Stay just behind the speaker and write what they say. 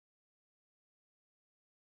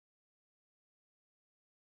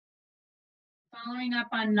following up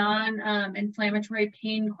on non-inflammatory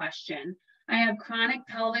pain question. I have chronic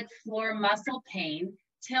pelvic floor muscle pain,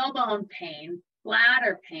 tailbone pain,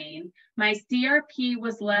 bladder pain. My CRP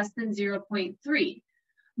was less than 0.3.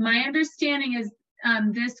 My understanding is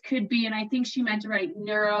this could be, and I think she meant to write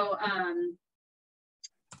now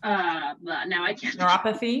I can't.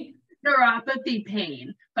 Neuropathy? Neuropathy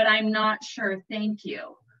pain, but I'm not sure. Thank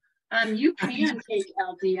you. You can take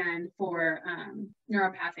LDN for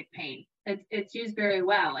neuropathic pain. It's used very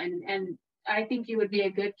well, and I think you would be a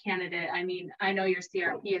good candidate. I mean, I know your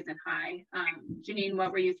CRP isn't high. Janine,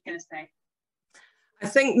 what were you going to say? I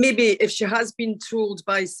think maybe if she has been told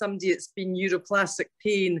by somebody it's been neuroplastic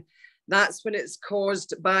pain, that's when it's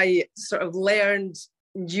caused by sort of learned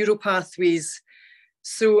neuropathways.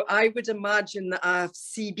 So I would imagine that a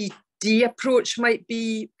CBD approach might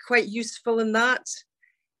be quite useful in that.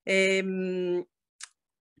 And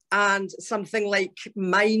something like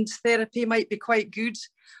mind therapy might be quite good,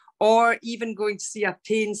 or even going to see a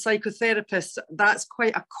pain psychotherapist. That's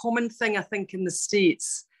quite a common thing, I think, in the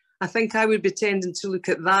States. I think I would be tending to look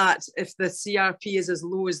at that if the CRP is as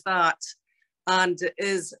low as that and it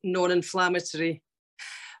is non-inflammatory.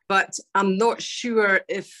 But I'm not sure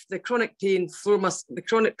if the chronic pain, the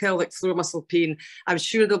chronic pelvic floor muscle pain, I'm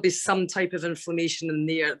sure there'll be some type of inflammation in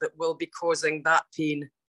there that will be causing that pain.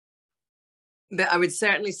 But I would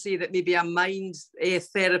certainly say that maybe a mind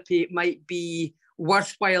therapy might be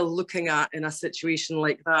worthwhile looking at in a situation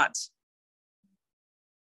like that.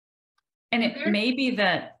 And it may be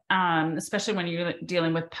that, especially when you're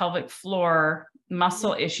dealing with pelvic floor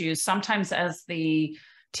muscle issues, sometimes as the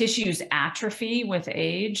tissues atrophy with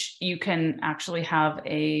age, you can actually have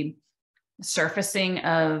a surfacing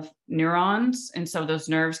of neurons. And so those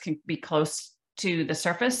nerves can be close to the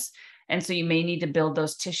surface. And so you may need to build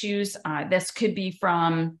those tissues. This could be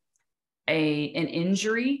from an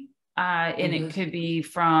injury, and it could be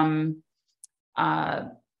from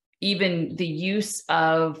even the use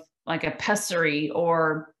of like a pessary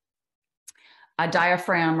or a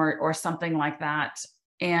diaphragm or something like that.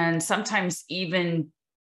 And sometimes even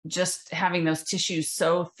just having those tissues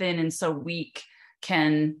so thin and so weak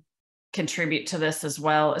can contribute to this as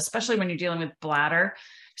well, especially when you're dealing with bladder.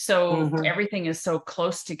 So everything is so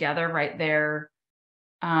close together right there.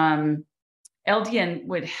 LDN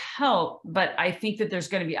would help, but I think that there's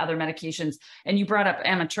going to be other medications. And you brought up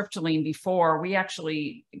amitriptyline before. We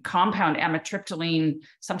actually compound amitriptyline,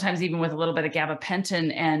 sometimes even with a little bit of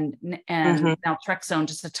gabapentin and naltrexone,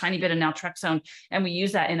 just a tiny bit of naltrexone. And we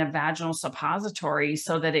use that in a vaginal suppository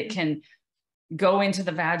so that it can go into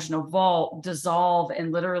the vaginal vault, dissolve,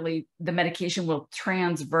 and literally the medication will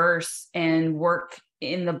transverse and work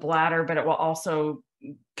in the bladder, but it will also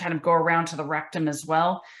kind of go around to the rectum as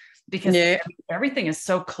well. Because everything is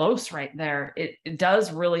so close right there. It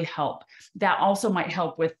does really help. That also might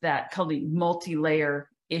help with that called the multi-layer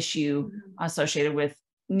issue associated with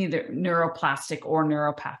neither neuroplastic or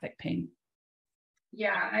neuropathic pain.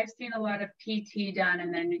 Yeah, I've seen a lot of PT done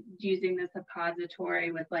and then using the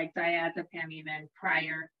suppository with like diazepam even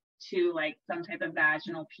prior to like some type of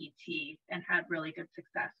vaginal PT and had really good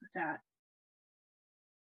success with that.